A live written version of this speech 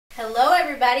Hello,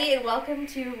 everybody, and welcome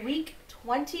to week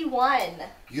 21.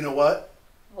 You know what?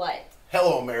 What?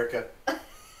 Hello, America. Hello,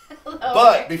 But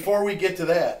America. before we get to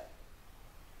that,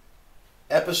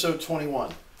 episode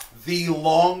 21, the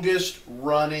longest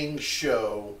running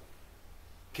show,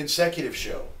 consecutive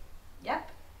show. Yep,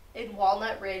 in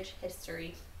Walnut Ridge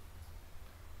history.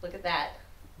 Look at that.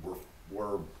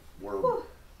 We're Whew.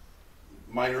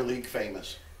 minor league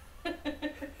famous.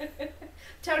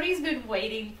 Tony's been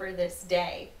waiting for this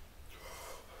day.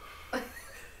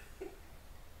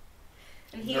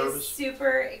 And he is Nervous.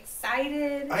 super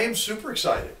excited. I am super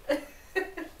excited.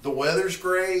 The weather's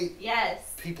great. Yes.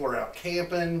 People are out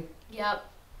camping. Yep.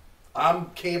 I'm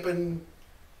camping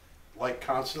like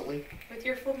constantly. With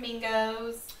your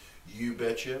flamingos. You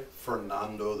betcha.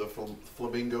 Fernando the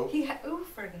flamingo. Ooh,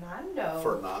 Fernando.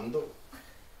 Fernando.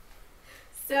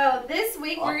 So this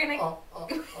week we're gonna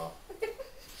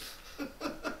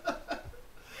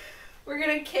we're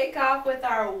gonna kick off with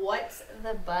our What's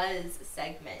the Buzz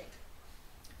segment.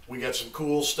 We got some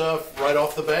cool stuff right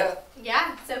off the bat.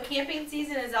 Yeah, so camping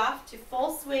season is off to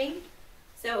full swing.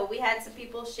 So we had some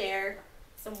people share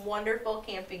some wonderful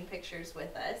camping pictures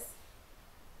with us.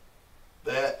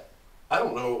 That, I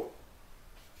don't know,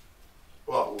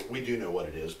 well, we do know what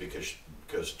it is because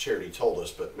Charity told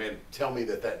us, but man, tell me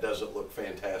that doesn't look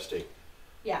fantastic,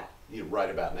 Yeah, right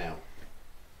about now.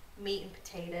 meat and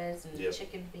potatoes and Yep.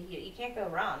 chicken fajita. You can't go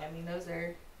wrong. I mean, those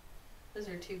are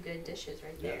two good dishes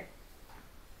right Yeah. there.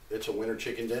 It's a winter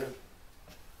chicken dinner.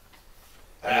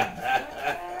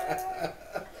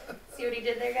 See what he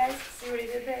did there, guys? See what he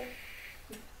did there?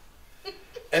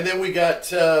 And then we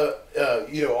got,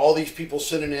 all these people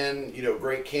sending in,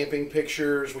 great camping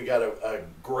pictures. We got a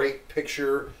great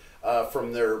picture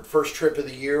from their first trip of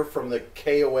the year from the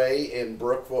KOA in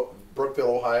Brookville,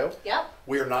 Ohio. Yep.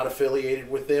 We are not affiliated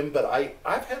with them, but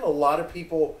I've had a lot of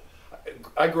people.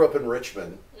 I grew up in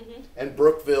Richmond, and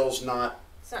Brookville's not,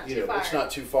 It's not too far. it's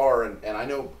not too far, and I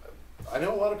know a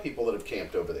lot of people that have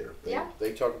camped over there. Yeah.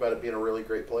 They talk about it being a really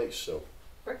great place. So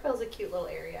Brookville's a cute little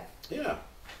area. yeah,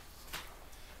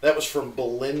 that was from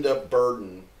Belinda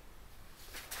Burden.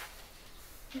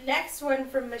 Next one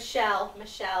from Michelle.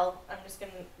 Michelle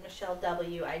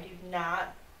W. I do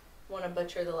not want to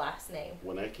butcher the last name.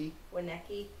 Winecki.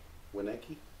 Winecki.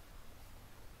 Winecki.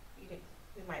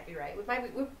 We might be right.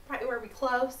 Were we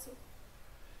close?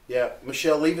 Yeah,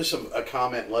 Michelle, leave us a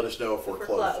comment and let us know if we're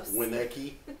close. close.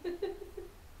 Winecki.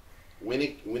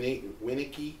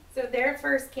 Winecki. So their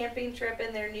first camping trip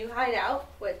in their new hideout,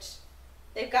 which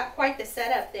they've got quite the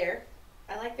setup there.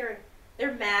 I like their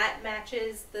mat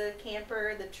matches the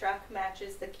camper, the truck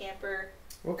matches the camper.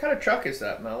 What kind of truck is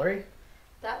that, Mallory?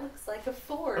 That looks like a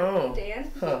Ford, Oh. Dan.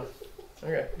 Huh.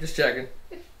 Okay, just checking.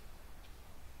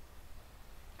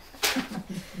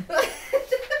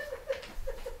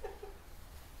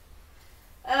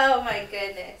 Oh my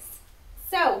goodness.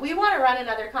 So we want to run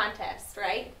another contest,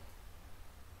 right?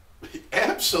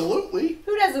 Absolutely.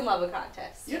 Who doesn't love a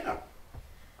contest? Yeah.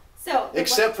 So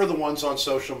Except for the ones on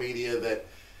social media that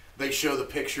they show the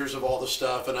pictures of all the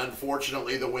stuff, and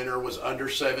unfortunately the winner was under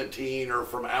 17 or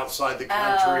from outside the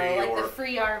country. like or the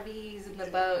free RVs and the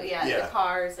boat, Yeah. the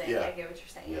cars, and Yeah. I get what you're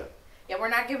saying. Yeah. Yeah, we're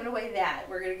not giving away that.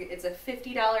 It's a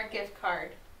 $50 gift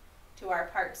card to our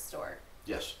parts store.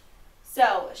 Yes.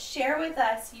 So share with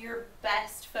us your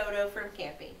best photo from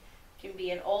camping. It can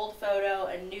be an old photo,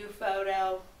 a new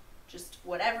photo, just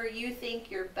whatever you think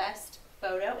your best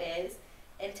photo is,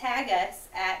 and tag us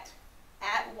at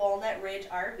Walnut Ridge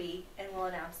RV, and we'll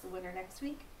announce the winner next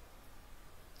week.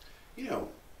 You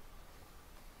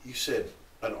said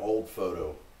an old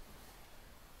photo.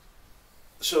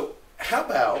 So how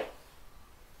about,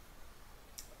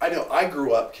 I know I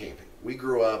grew up camping. We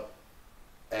grew up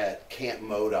at Camp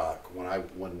Modoc when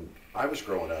I was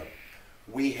growing up.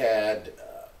 We had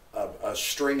a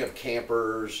string of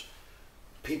campers,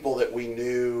 people that we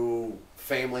knew,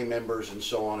 family members and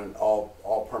so on, and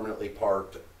all permanently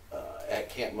parked at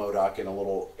Camp Modoc in a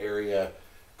little area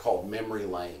called Memory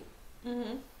Lane.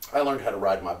 Mm-hmm. I learned how to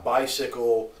ride my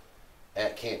bicycle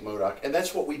at Camp Modoc, and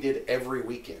that's what we did every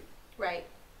weekend. Right.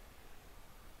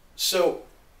 So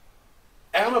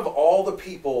out of all the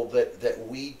people that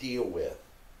we deal with,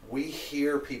 we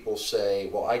hear people say,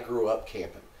 well, I grew up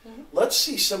camping. Mm-hmm. Let's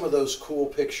see some of those cool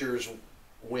pictures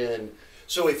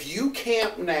so if you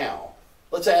camp now,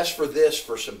 let's ask for this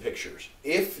for some pictures.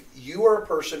 If you are a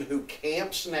person who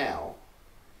camps now,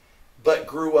 but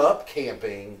grew up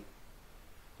camping,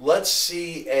 let's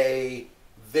see a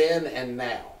then and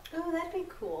now. Oh, that'd be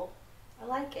cool. I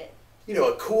like it.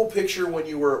 A cool picture when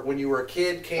you were a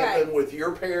kid camping Right. with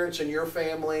your parents and your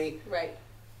family. Right.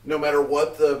 No matter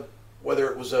whether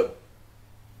it was a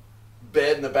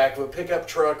bed in the back of a pickup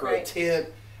truck or a Right. tent,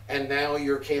 and now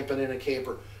you're camping in a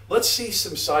camper. Let's see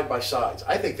some side-by-sides.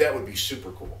 I think that would be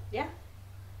super cool. Yeah.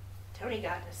 Tony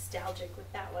got nostalgic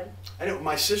with that one. I know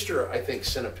my sister, I think,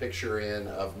 sent a picture in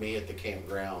of me at the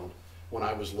campground when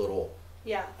I was little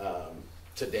Yeah.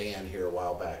 to Dan here a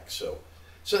while back. So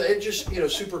it just,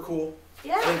 super cool.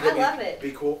 Yeah, think I that'd love it.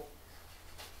 Be cool.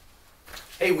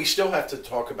 Hey, we still have to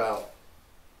talk about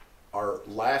our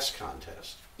last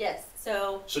contest. Yes.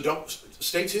 So So don't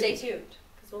stay tuned. stay tuned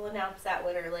because we'll announce that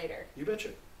winner later. You betcha.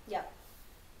 Yep.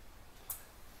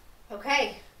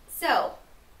 Okay. So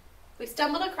we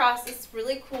stumbled across this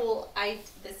really cool.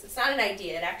 This is not an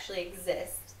idea. It actually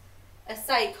exists. A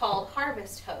site called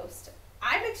Harvest Host.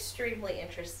 I'm extremely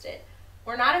interested.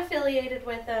 We're not affiliated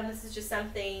with them. This is just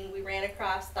something we ran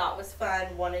across, thought was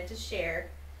fun, wanted to share.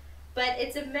 But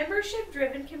it's a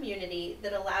membership-driven community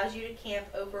that allows you to camp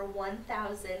over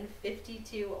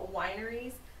 1,052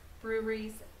 wineries,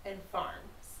 breweries, and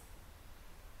farms.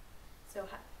 So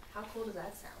how cool does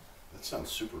that sound? That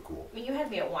sounds super cool. I mean, you had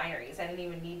me at wineries. I didn't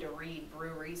even need to read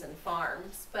breweries and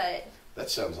farms, but That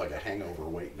sounds like a hangover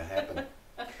waiting to happen.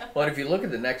 Well, if you look at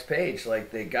the next page,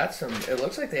 like they got some. It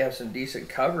looks like they have some decent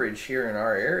coverage here in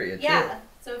our area too. yeah.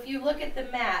 So if you look at the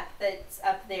map that's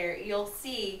up there, you'll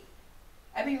see,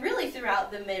 I mean, really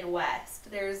throughout the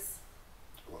Midwest, there's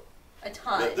a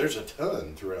ton. There's a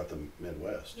ton throughout the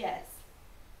Midwest. Yes.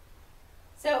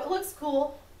 So it looks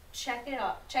cool. Check it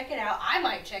out. Check it out. I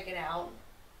might check it out.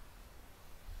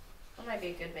 That might be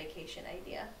a good vacation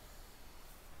idea.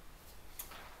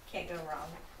 Can't go wrong,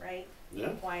 right? Yeah.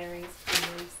 Wineries,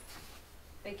 breweries,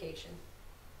 vacation.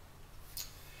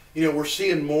 We're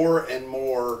seeing more and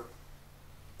more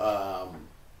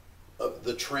of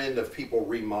the trend of people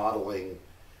remodeling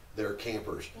their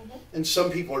campers. Mm-hmm. And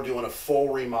some people are doing a full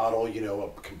remodel,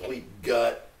 a complete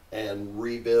gut and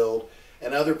rebuild.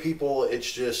 And other people, it's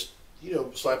just,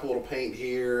 slap a little paint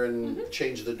here and Mm-hmm.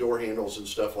 change the door handles and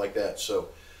stuff like that. So,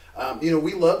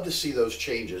 we love to see those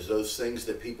changes, those things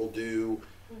that people do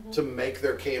to make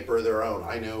their camper their own.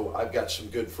 I know I've got some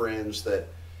good friends that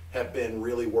have been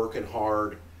really working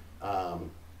hard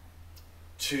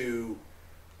to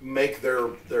make their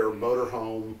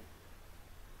motorhome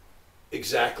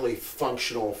exactly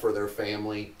functional for their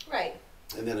family. Right.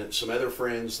 And then some other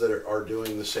friends that are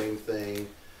doing the same thing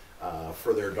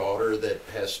for their daughter that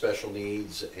has special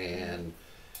needs. And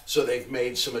so they've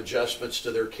made some adjustments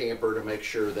to their camper to make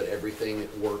sure that everything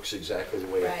works exactly the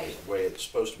way, Right. the way it's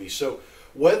supposed to be. So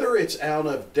whether it's out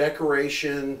of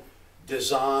decoration,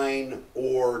 design,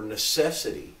 or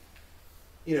necessity,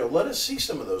 let us see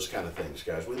some of those kind of things,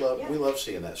 guys. We love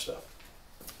seeing that stuff.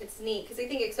 It's neat because I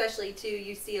think especially too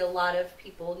you see a lot of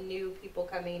new people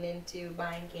coming into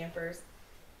buying campers,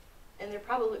 and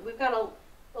we've got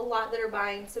a lot that are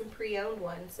buying some pre-owned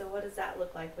ones. So what does that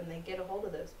look like when they get a hold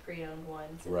of those pre-owned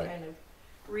ones and Right. kind of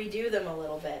redo them a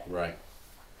little bit? Right.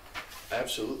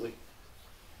 Absolutely.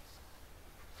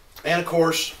 And of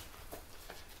course,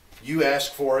 you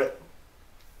asked for it.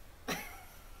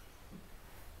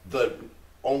 The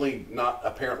only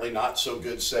apparently not so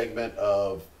good segment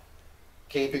of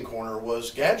Camping Corner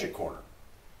was Gadget Corner.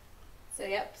 So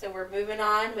yep. So we're moving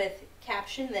on with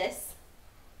Caption This.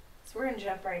 So we're gonna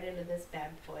jump right into this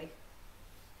bad boy.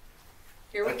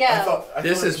 Here we go. I thought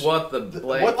This it is was- what the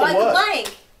blank. What the What the what?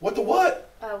 blank? What the what?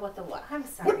 What the what? I'm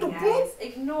sorry, What the guys. what?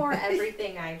 Ignore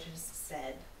everything I just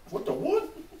said. What the what?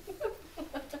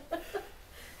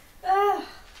 Ah.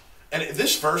 And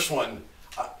this first one,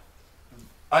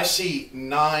 I see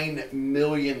 9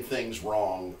 million things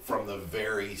wrong from the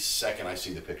very second I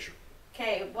see the picture.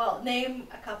 Okay, well, name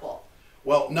a couple.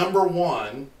 Well, number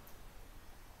one,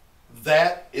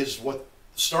 that is what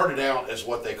started out as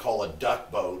what they call a duck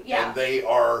boat. Yeah. And they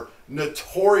are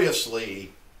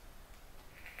notoriously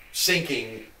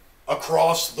sinking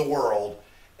across the world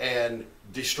and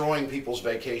destroying people's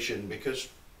vacation because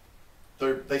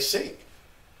they sink.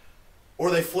 Or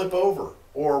they flip over.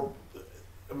 Or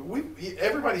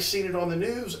everybody's seen it on the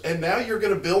news, and now you're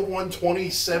going to build one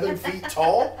 27 feet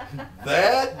tall?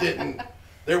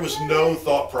 There was no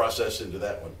thought process into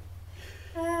that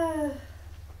one.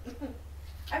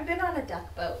 I've been on a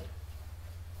duck boat.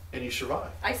 And you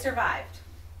survived. I survived.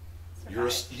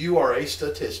 You are a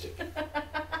statistic.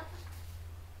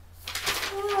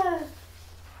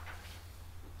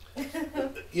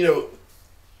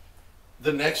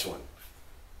 The next one.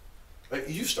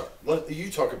 You start.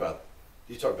 You talk about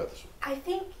this one. I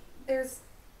think there's,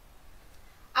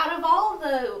 out of all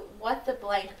the what the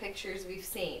blank pictures we've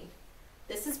seen,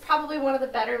 this is probably one of the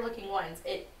better looking ones.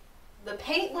 The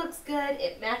paint looks good.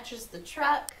 It matches the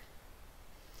truck.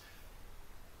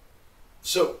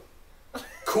 So,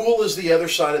 cool as the other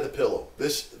side of the pillow.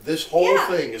 This whole Yeah.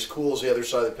 thing is cool as the other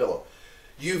side of the pillow.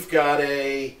 You've got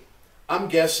I'm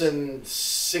guessing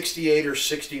 68 or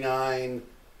 69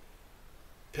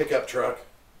 pickup truck.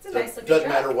 It's a nice looking Doesn't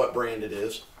truck. matter what brand it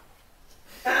is.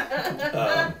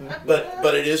 But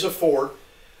it is a Ford.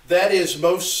 That is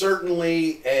most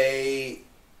certainly a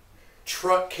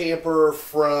truck camper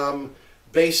from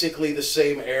basically the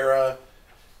same era.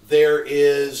 There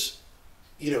is,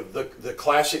 the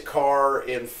classic car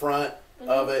in front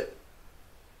of it.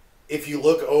 If you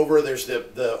look over, there's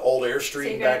the old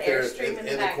Airstream back there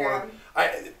in the corner.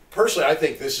 I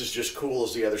think this is just cool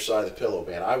as the other side of the pillow,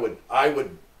 man. I would. I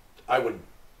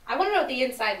want to know what the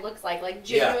inside looks like. Like,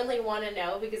 genuinely want to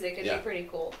know, because it could be pretty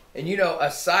cool. And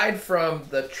aside from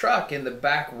the truck in the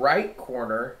back right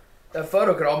corner, that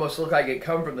photo could almost look like it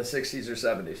come from the 60s or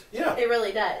 70s. Yeah. It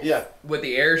really does. Yeah. With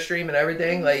the Airstream and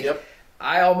everything. Like, Yep.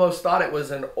 I almost thought it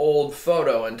was an old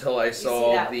photo until I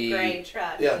saw that gray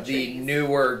truck. the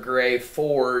newer gray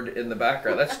Ford in the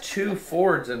background. That's two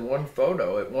Fords in one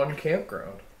photo at one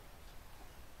campground.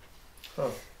 Huh.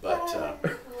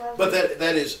 But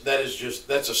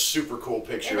that's a super cool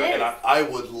picture, and I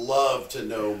would love to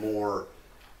know more.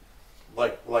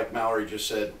 Like Mallory just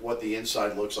said, what the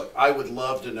inside looks like. I would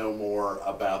love to know more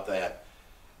about that.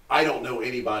 I don't know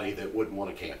anybody that wouldn't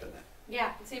want to camp in that.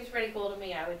 Yeah, it seems pretty cool to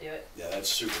me. I would do it. Yeah, that's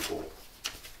super cool.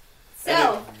 So,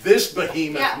 and then this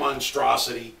behemoth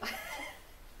monstrosity.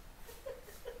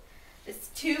 This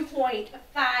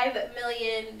 $2.5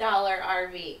 million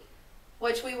RV,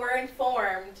 which we were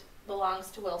informed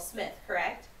belongs to Will Smith,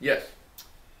 correct? Yes.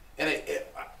 And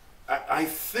I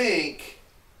think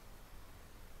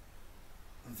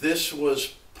this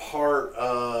was part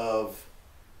of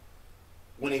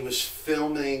when he was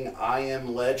filming I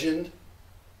Am Legend,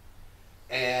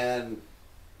 and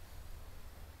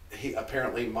he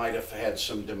apparently might have had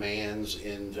some demands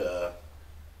into,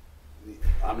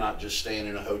 I'm not just staying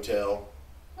in a hotel.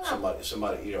 Oh.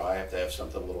 Somebody, I have to have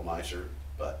something a little nicer,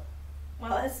 but.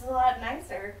 Well, it's a lot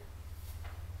nicer.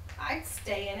 I'd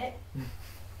stay in it.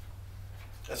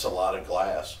 That's a lot of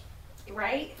glass.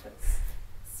 Right? It's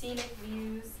scenic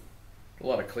views. A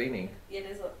lot of cleaning. It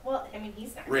is. Well, I mean,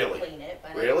 he's not Really? going to clean it.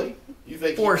 But Really? You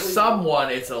think For he cleaned-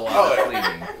 someone, it's a lot of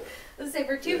cleaning. Let's say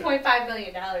for $2.5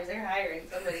 million, they're hiring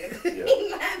somebody to clean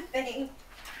that thing.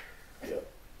 Yeah.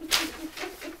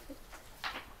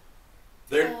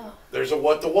 There's a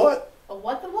what the what? A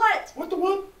what the what? What the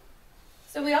what?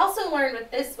 So we also learned with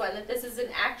this one that this is an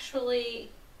actual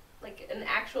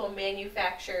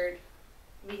manufactured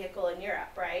vehicle in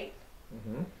Europe, right?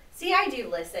 Mm-hmm. See, I do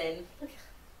listen.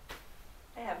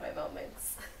 I have my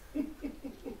moments.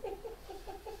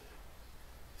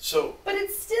 So. But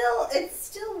it's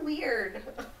still weird.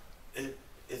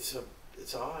 It's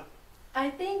odd. I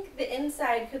think the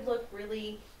inside could look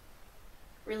really,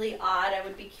 really odd. I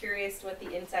would be curious what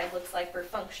the inside looks like for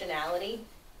functionality.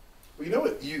 Well, you know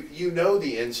what? You know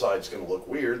the inside's going to look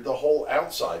weird. The whole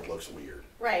outside looks weird.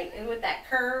 Right, and with that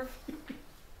curve.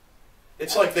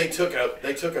 It's like they took a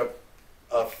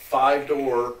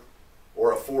 5-door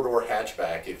or a 4-door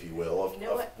hatchback, if you will, of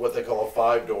what they call a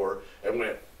 5-door, and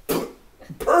went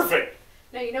perfect.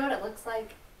 No, you know what it looks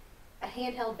like? A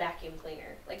handheld vacuum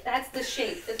cleaner. Like, that's the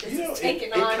shape that this is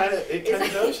taking on. It kind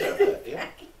of does have that, yeah.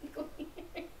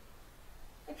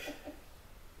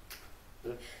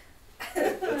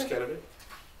 That's kind of it.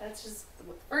 That's just the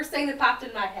first thing that popped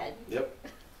in my head. Yep.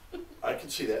 I can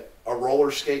see that. A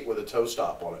roller skate with a toe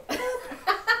stop on it.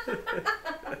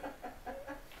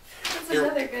 That's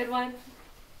another good one.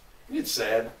 It's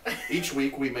sad. Each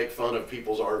week we make fun of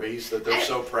people's RVs that they're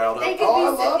so proud of. They could I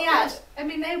love this. I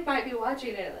mean, they might be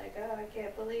watching it like, oh, I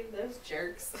can't believe those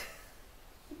jerks.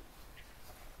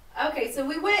 Okay, so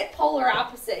we went polar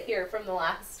opposite here from the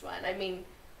last one. I mean,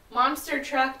 monster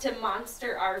truck to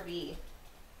monster RV.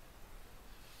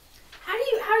 How are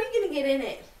you gonna get in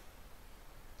it?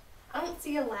 I don't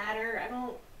see a ladder.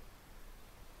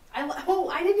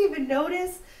 I didn't even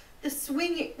notice the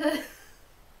swing.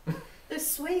 The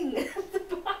swing at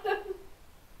the bottom.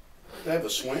 They have a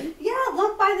swing? Yeah,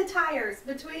 look by the tires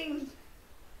between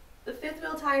the fifth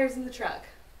wheel tires in the truck.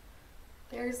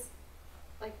 There's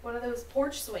like one of those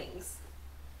porch swings.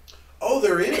 Oh,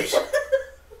 there is.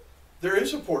 There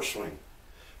is a porch swing.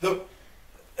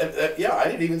 Yeah, I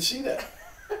didn't even see that.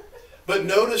 But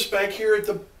notice back here at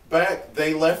the back,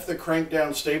 they left the crank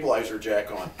down stabilizer jack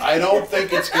on. I don't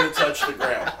think it's going to touch the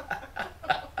ground.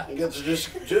 I think it's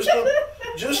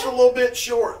just a little bit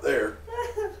short there.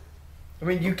 I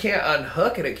mean, you can't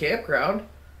unhook at a campground.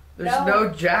 There's no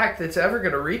jack that's ever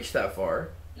going to reach that far.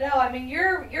 No, I mean,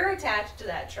 you're attached to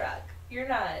that truck. You're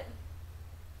not.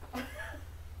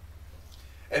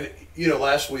 And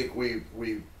last week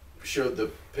we showed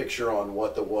the picture on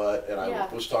What the What, and I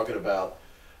Yeah. was talking about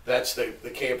that's the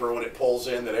camper when it pulls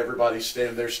in that everybody's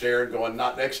standing there staring, going,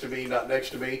 "Not next to me, not next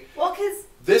to me." Well, because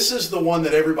This is the one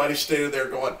that everybody's standing there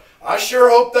going, "I sure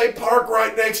hope they park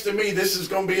right next to me. This is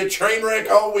going to be a train wreck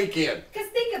all weekend."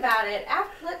 think about it.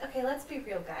 Okay, let's be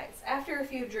real, guys. After a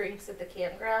few drinks at the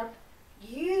campground,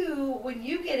 when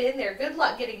you get in there, good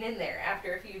luck getting in there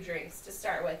after a few drinks to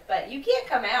start with. But you can't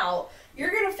come out.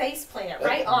 You're gonna face plant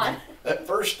right on. That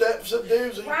first step's a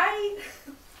doozy. Right.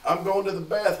 I'm going to the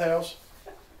bathhouse.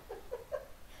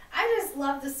 I just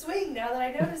love the swing now that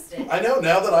I noticed it. I know,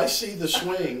 now that I see the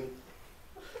swing,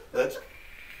 that's...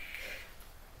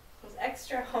 Those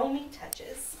extra homey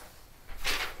touches.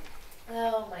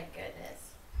 Oh my goodness.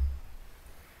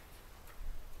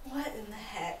 What in the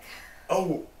heck?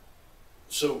 Oh,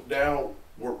 so now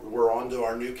we're on to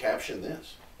our new caption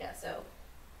this. Yeah, so.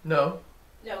 No.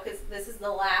 No, because this is the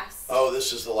last. Oh,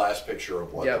 this is the last picture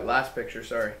of what? Yeah, last picture,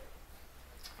 sorry.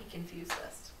 He confused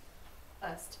us.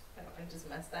 I just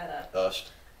messed that up. Us.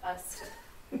 Us.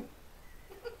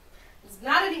 It's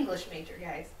not an English major,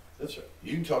 guys. That's right.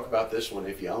 You can talk about this one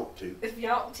if you want to. If you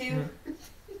want to.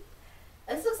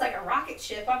 This looks like a rocket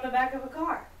ship on the back of a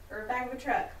car. Or back of a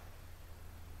truck.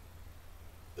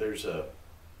 There's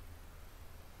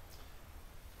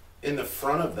in the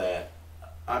front of that,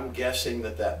 I'm guessing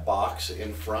that box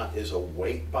in front is a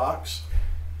weight box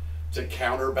to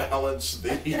counterbalance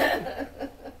the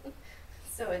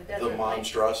So it doesn't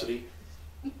monstrosity.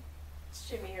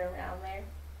 shimmy around there.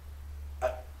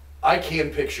 I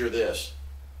can picture this.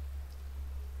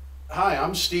 "Hi,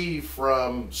 I'm Steve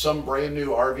from some brand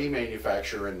new RV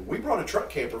manufacturer, and we brought a truck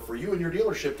camper for you and your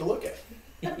dealership to look at."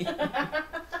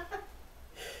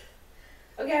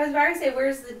 Okay, I was about to say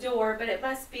where's the door, but it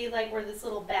must be like where this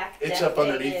little back deck It's up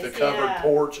thing underneath the is. covered Yeah.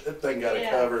 porch. That thing got a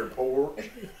Yeah. covered porch.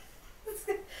 It's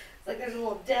like there's a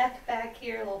little deck back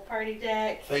here, a little party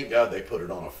deck. Thank God they put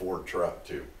it on a Ford truck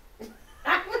too.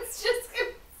 I was just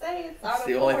gonna say it's on It's a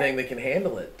the only board. thing that can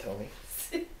handle it, Tony.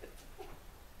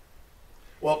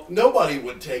 Well, nobody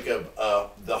would take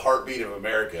the Heartbeat of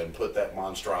America and put that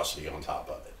monstrosity on top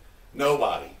of it.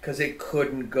 Nobody. Because it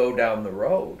couldn't go down the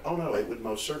road. Oh no, it would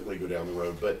most certainly go down the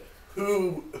road. But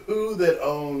who that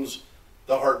owns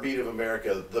the Heartbeat of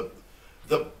America, the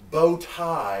bow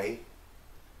tie,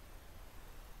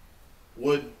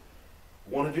 would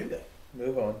want to do that?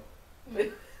 Move on.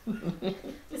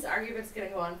 This argument's gonna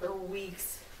go on for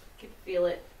weeks. I can feel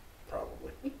it.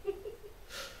 Probably.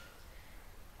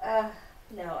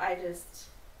 No,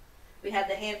 we had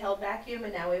the handheld vacuum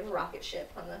and now we have a rocket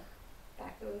ship on the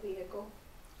back of the vehicle.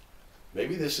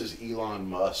 Maybe this is Elon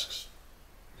Musk's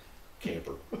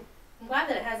camper. I'm glad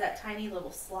that it has that tiny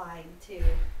little slide too.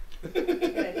 You're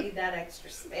gonna need that extra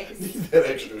space. That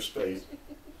extra space.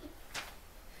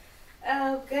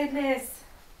 Oh goodness.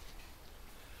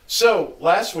 So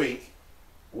last week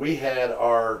we had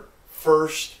our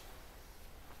first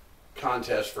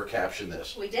contest for Caption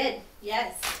This. We did,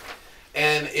 yes.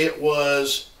 And it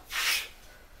was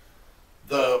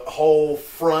the whole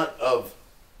front of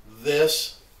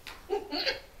this,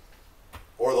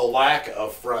 or the lack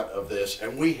of front of this,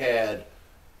 and we had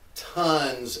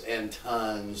tons and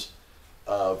tons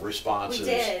of responses. We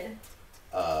did.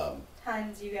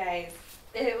 Tons, you guys.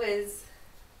 It was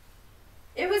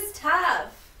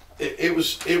tough. It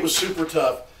was super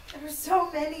tough. There were so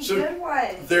many So good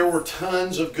ones. There were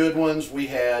tons of good ones. We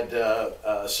had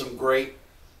some great,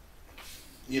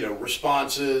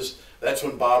 responses. That's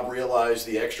when Bob realized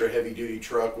the extra heavy duty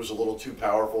truck was a little too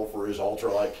powerful for his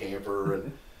ultralight camper,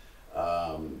 and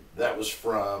that was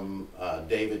from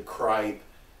David Kripe.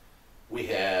 We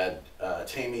had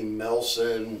Tammy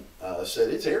Melson said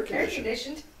it's air Air conditioned.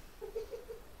 conditioned.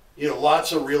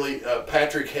 Lots of really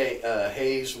Patrick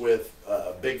Hayes with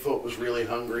Bigfoot was really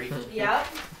hungry. Yep.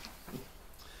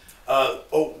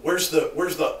 Where's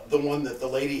the one that the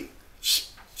lady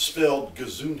spelled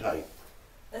Gesundheit?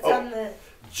 That's Oh. on the.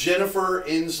 Jennifer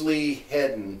Inslee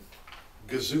Hedden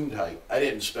Gesundheit. I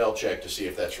didn't spell check to see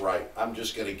if that's right. I'm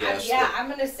just gonna guess. I'm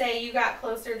gonna say you got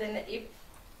closer than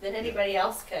anybody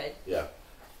else could. Yeah.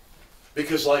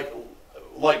 Because like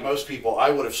most people, I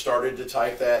would have started to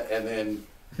type that and then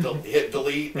hit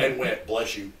delete and went,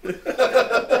 "Bless you."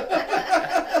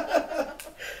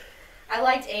 I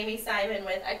liked Amy Simon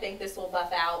with "I think this will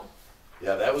buff out."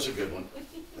 Yeah, that was a good one.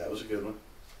 That was a good one.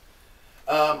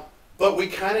 But we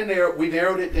kind of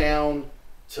narrowed it down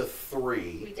to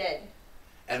 3. We did.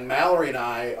 And Mallory and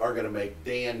I are going to make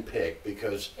Dan pick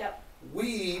because Yep.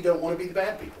 we don't want to be the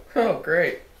bad people. Oh,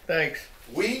 great. Thanks.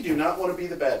 We do not want to be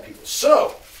the bad people.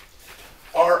 So,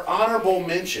 our honorable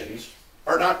mentions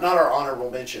or not our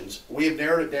honorable mentions. We have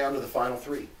narrowed it down to the final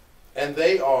 3. And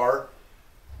they are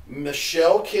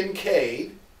Michelle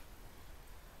Kincaid,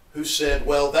 who said,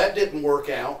 well, that didn't work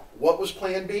out. What was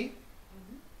plan B?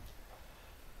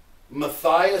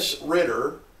 Matthias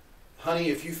Ritter, honey,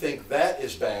 if you think that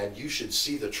is bad, you should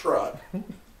see the truck.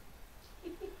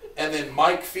 And then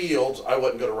Mike Fields, I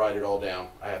wasn't going to write it all down.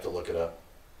 I have to look it up.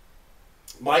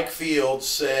 Mike Fields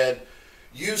said,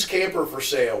 used camper for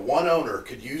sale. One owner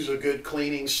could use a good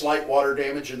cleaning, slight water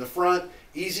damage in the front.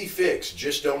 Easy fix,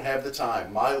 just don't have the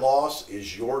time. My loss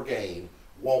is your gain.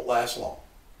 Won't last long.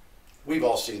 We've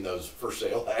all seen those for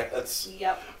sale ads.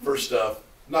 Yep. For stuff,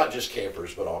 not just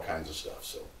campers, but all kinds of stuff.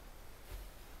 So.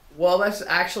 Well, that's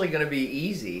actually going to be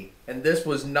easy, and this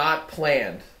was not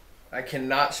planned. I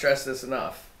cannot stress this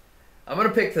enough. I'm going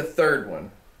to pick the third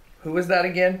one. Who was that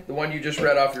again? The one you just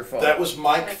read off your phone. That was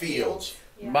Mike Fields.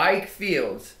 Yeah. Mike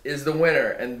Fields is the winner,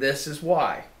 and this is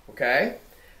why. Okay?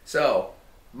 So,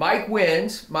 Mike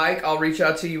wins. Mike, I'll reach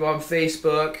out to you on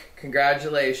Facebook.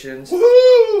 Congratulations.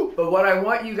 Woo! But what I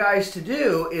want you guys to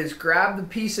do is grab the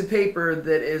piece of paper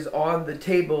that is on the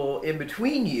table in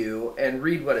between you and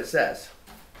read what it says.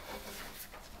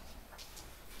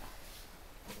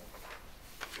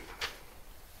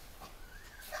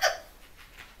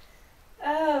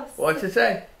 Oh, What's it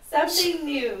say? something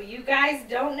new. You guys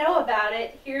don't know about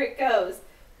it. Here it goes.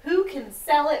 Who can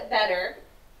sell it better?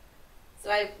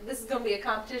 So this is going to be a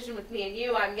competition with me and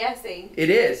you, I'm guessing. It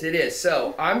is, it is.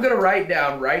 So I'm going to write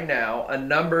down right now a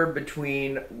number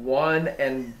between 1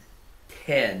 and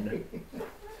 10.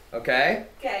 Okay?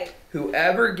 Okay.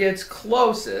 Whoever gets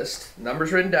closest,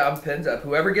 numbers written down, pins up,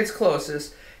 whoever gets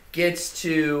closest gets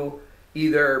to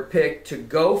either pick to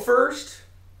go first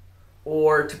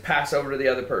or to pass over to the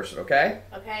other person, okay?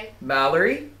 Okay.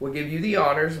 Mallory will give you the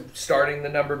honors of starting the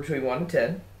number between 1 and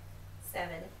 10.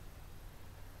 7.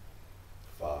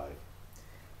 5.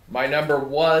 My number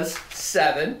was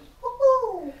 7.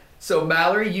 Woohoo! So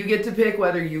Mallory, you get to pick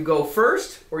whether you go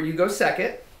first or you go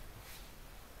second.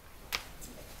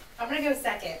 I'm going to go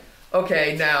second.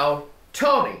 Okay, now,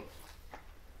 Tony,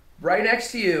 right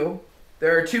next to you,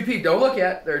 there are 2 pieces, don't look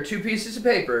yet, there are 2 pieces of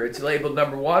paper. It's labeled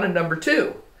number 1 and number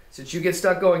 2. Since you get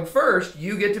stuck going first,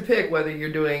 you get to pick whether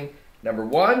you're doing number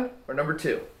 1 or number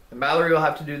 2. And Mallory will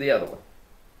have to do the other one.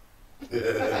 So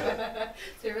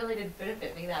it really didn't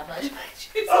benefit me that much.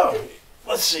 Oh,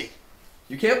 let's see.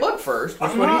 You can't look first.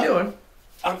 Which I'm one are you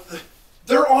not- doing?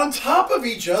 They're on top of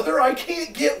each other. I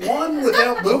can't get one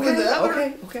without moving the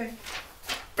other. Okay.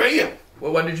 Bam!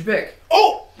 What one did you pick?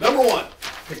 Oh, number 1.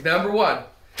 Pick number 1.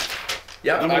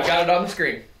 Yep, Number I've got it on the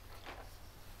screen.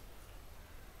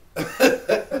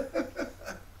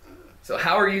 So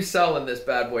how are you selling this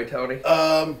bad boy, Tony?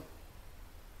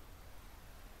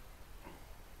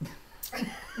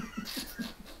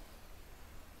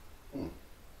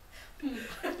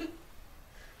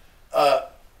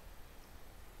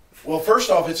 Well, first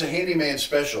off, it's a handyman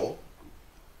special.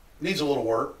 Needs a little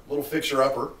work, a little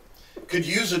fixer-upper. Could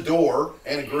use a door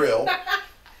and a grill.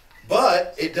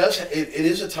 But it does. It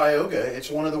is a Tioga. It's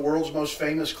one of the world's most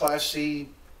famous Class C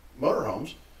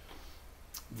motorhomes.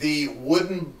 The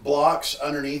wooden blocks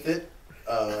underneath it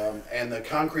and the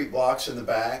concrete blocks in the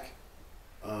back.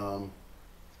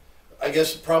 I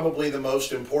guess probably the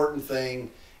most important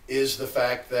thing is the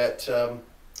fact that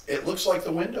it looks like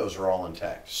the windows are all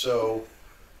intact. So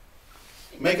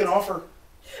make an offer.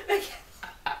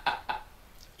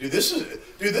 This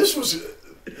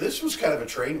was kind of a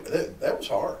train. That was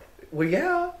hard. Well,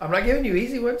 yeah. I'm not giving you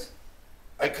easy ones.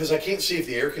 Because I can't see if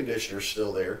the air conditioner's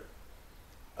still there.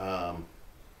 Well,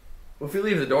 if you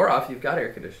leave the door off, you've got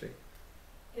air conditioning.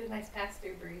 Get a nice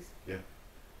pass-through breeze. Yeah.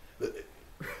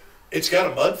 It's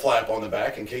got a mud flap on the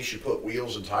back in case you put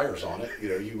wheels and tires on it. You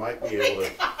know, you might be able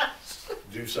to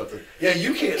do something. Yeah,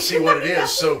 you can't see what it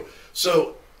is.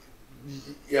 So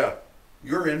yeah,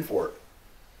 you're in for it.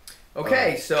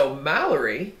 Okay, so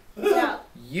Mallory, Yeah.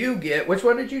 you get, which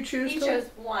one did you choose? He Tony? chose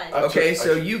 1. Okay,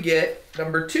 so you get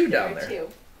number 2 down Number there. 2.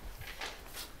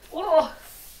 Oh,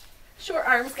 short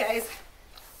arms, guys.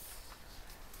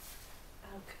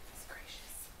 Oh, goodness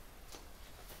gracious.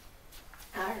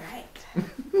 All right.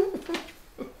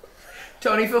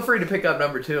 Tony, feel free to pick up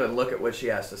number 2 and look at what she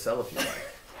has to sell if you like.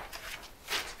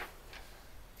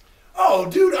 Oh,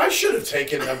 dude, I should have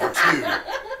taken number 2.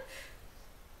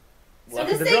 So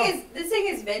Welcome this to draw. thing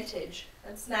is vintage.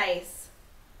 That's nice.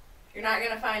 You're not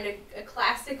gonna find a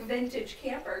classic vintage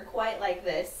camper quite like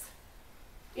this.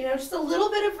 You know, just a little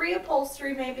bit of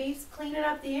reupholstery, maybe cleaning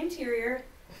up the interior.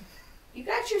 You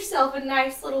got yourself a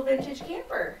nice little vintage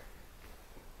camper.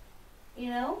 You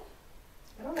know,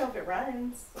 I don't know if it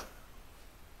runs.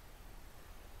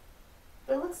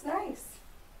 but it looks nice.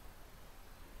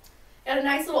 Got a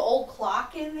nice little old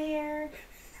clock in there.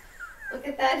 Look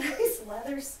at that nice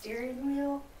leather steering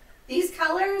wheel. These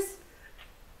colors.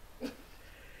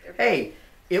 Hey,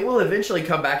 it will eventually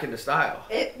come back into style.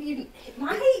 It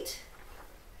might.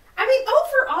 I mean,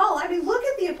 overall, I mean, look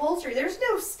at the upholstery. There's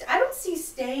no, I don't see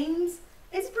stains.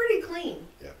 It's pretty clean.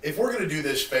 Yeah. If we're going to do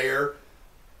this fair,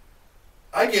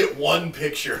 I get one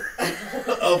picture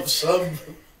of some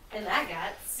And that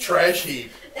got trash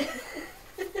heap.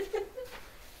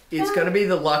 It's going to be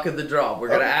the luck of the draw. We're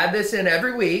going to add this in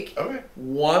every week. Okay.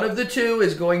 One of the two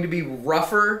is going to be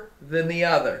rougher than the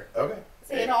other. Okay.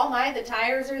 See, and all the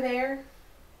tires are there.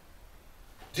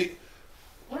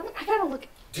 I gotta look.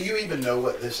 Do you even know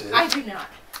what this is? I do not.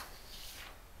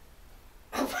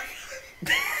 Oh my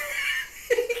God.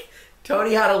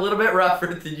 Tony had a little bit rougher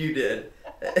than you did.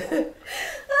 A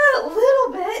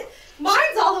little bit.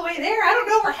 Mine's all the way there. I don't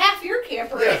know where half your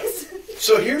camper is.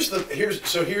 So here's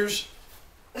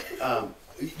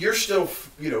you're still,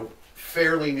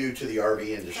 fairly new to the RV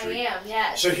industry. I am,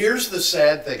 yes. So here's the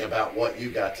sad thing about what you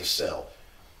got to sell.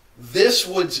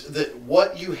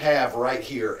 What you have right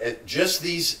here, at just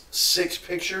these 6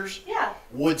 pictures, Yeah.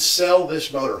 would sell this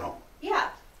motorhome. Yeah.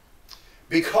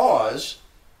 Because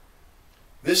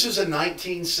this is a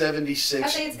 1976 I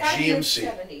think it's got to be in the GMC.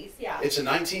 70s, yeah. It's a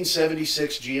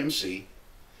 1976 GMC.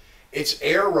 It's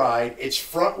air ride. It's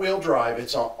front wheel drive.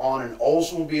 It's on an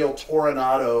Oldsmobile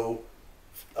Toronado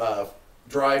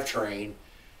drivetrain.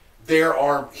 There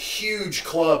are huge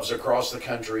clubs across the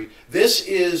country. This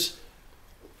is,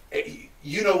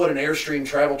 you know what an Airstream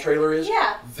travel trailer is?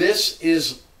 Yeah. This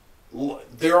is,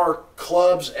 there are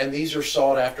clubs, and these are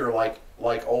sought after like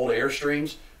old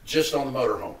Airstreams, just on the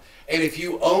motorhome. And if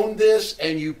you own this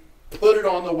and you put it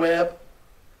on the web,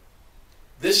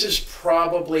 this is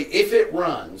probably, if it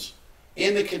runs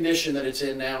in the condition that it's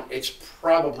in now, it's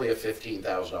probably a $15,000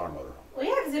 motorhome. Well,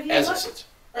 yeah, because if you As look, it sits.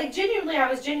 like genuinely,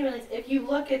 if you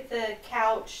look at the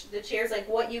couch, the chairs, like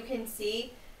what you can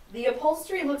see, the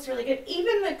upholstery looks really good.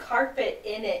 Even the carpet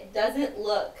in it doesn't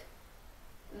look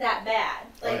that bad.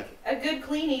 Like a good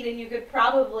cleaning, and you could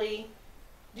probably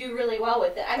do really well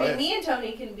with it. I mean, me and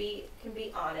Tony can be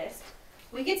honest.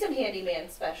 We get some handyman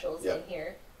specials in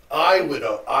here. I would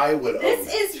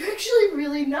This is actually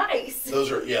really nice.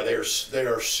 Those are, they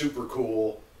are super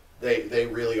cool. They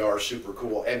really are super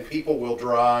cool, and people will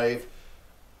drive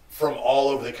from all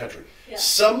over the country. Yeah.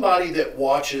 Somebody that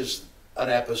watches an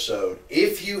episode,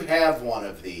 if you have one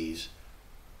of these,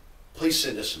 please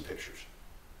send us some pictures.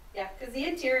 Yeah, because the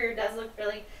interior does look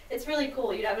it's really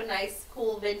cool. You'd have a nice,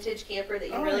 cool vintage camper that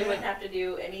you wouldn't have to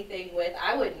do anything with.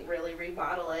 I wouldn't really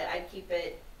remodel it. I'd keep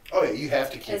it. Oh yeah, you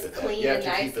have to keep as it clean you have and to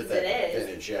nice keep it as that it is.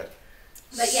 vintage, yeah.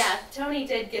 But yeah, Tony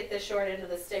did get the short end of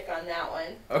the stick on that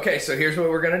one. Okay, so here's what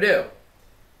we're going to do.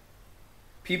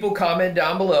 People comment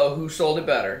down below who sold it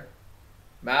better,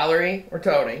 Mallory or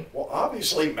Tony. Well,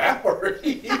 obviously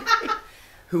Mallory.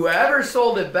 Whoever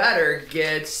sold it better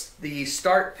gets the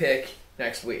start pick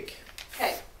next week.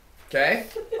 Okay. Okay?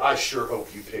 I sure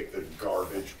hope you pick the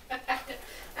garbage.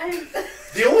 I'm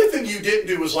The only thing you didn't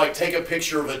do was like take a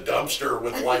picture of a dumpster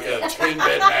with like a twin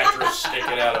bed mattress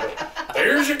sticking out of it.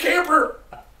 There's your camper.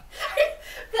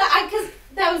 Because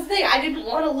that was the thing. I didn't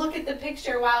want to look at the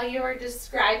picture while you were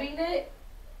describing it.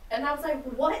 And I was like,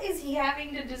 what is he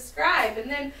having to describe? And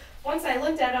then once I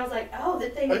looked at it, I was like, oh, the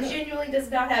thing genuinely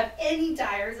does not have any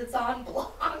tires. It's on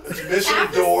blocks. It's missing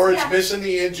a door. It's missing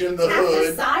the engine, the half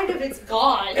hood. the side of it's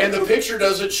gone. And the picture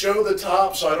doesn't show the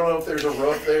top, so I don't know if there's a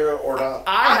roof there or not.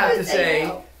 I have to would say say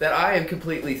no. that I am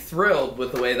completely thrilled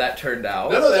with the way that turned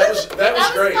out. No, that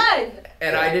was great. Fun.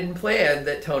 And I didn't plan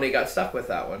that Tony got stuck with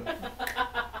that one.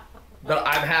 But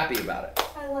I'm happy about it.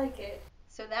 I like it.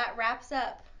 So that wraps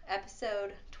up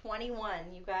episode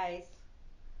 21, you guys.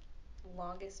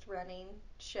 Longest running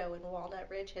show in Walnut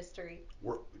Ridge history.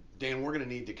 Dan, we're going to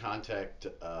need to contact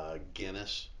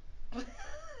Guinness.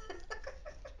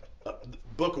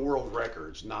 Book of World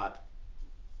Records, not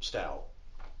Stout.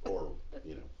 Or,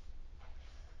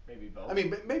 Maybe both. I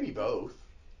mean, maybe both.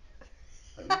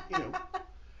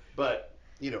 But,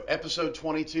 episode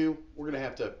 22, we're going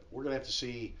to have to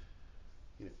see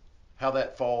how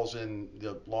that falls in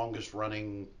the longest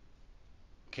running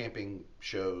camping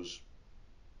shows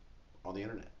on the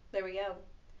internet. There we go.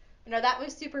 No, that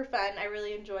was super fun. I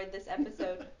really enjoyed this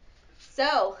episode.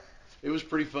 So. It was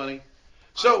pretty funny.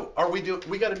 So, we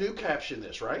got a new caption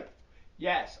this, right?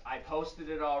 Yes, I posted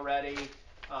it already.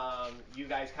 You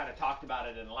guys kind of talked about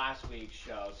it in last week's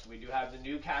show. So we do have the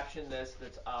new caption this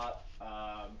that's up.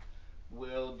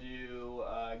 we'll do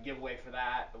a giveaway for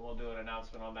that, and we'll do an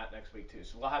announcement on that next week too.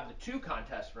 So we'll have the 2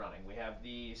 contests running. We have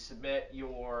the submit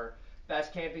your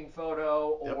best camping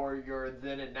photo or your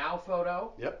then and now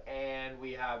photo. Yep. And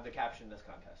we have the caption this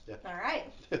contest. Yep. All right.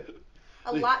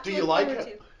 A lot to look forward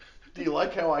to. Do you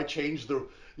like how I changed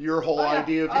your whole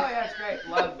idea of? Oh yeah, it's great.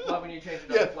 Love when you change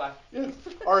it on the fly. Yeah.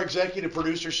 Our executive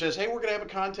producer says, "Hey, we're gonna have a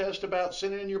contest about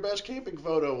sending in your best camping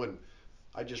photo," and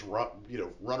I just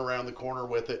run around the corner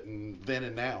with it and then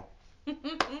and now. So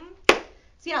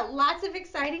yeah, lots of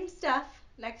exciting stuff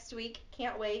next week.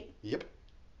 Can't wait. Yep.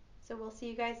 So we'll see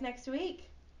you guys next week.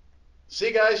 See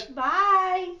you guys.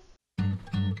 Bye.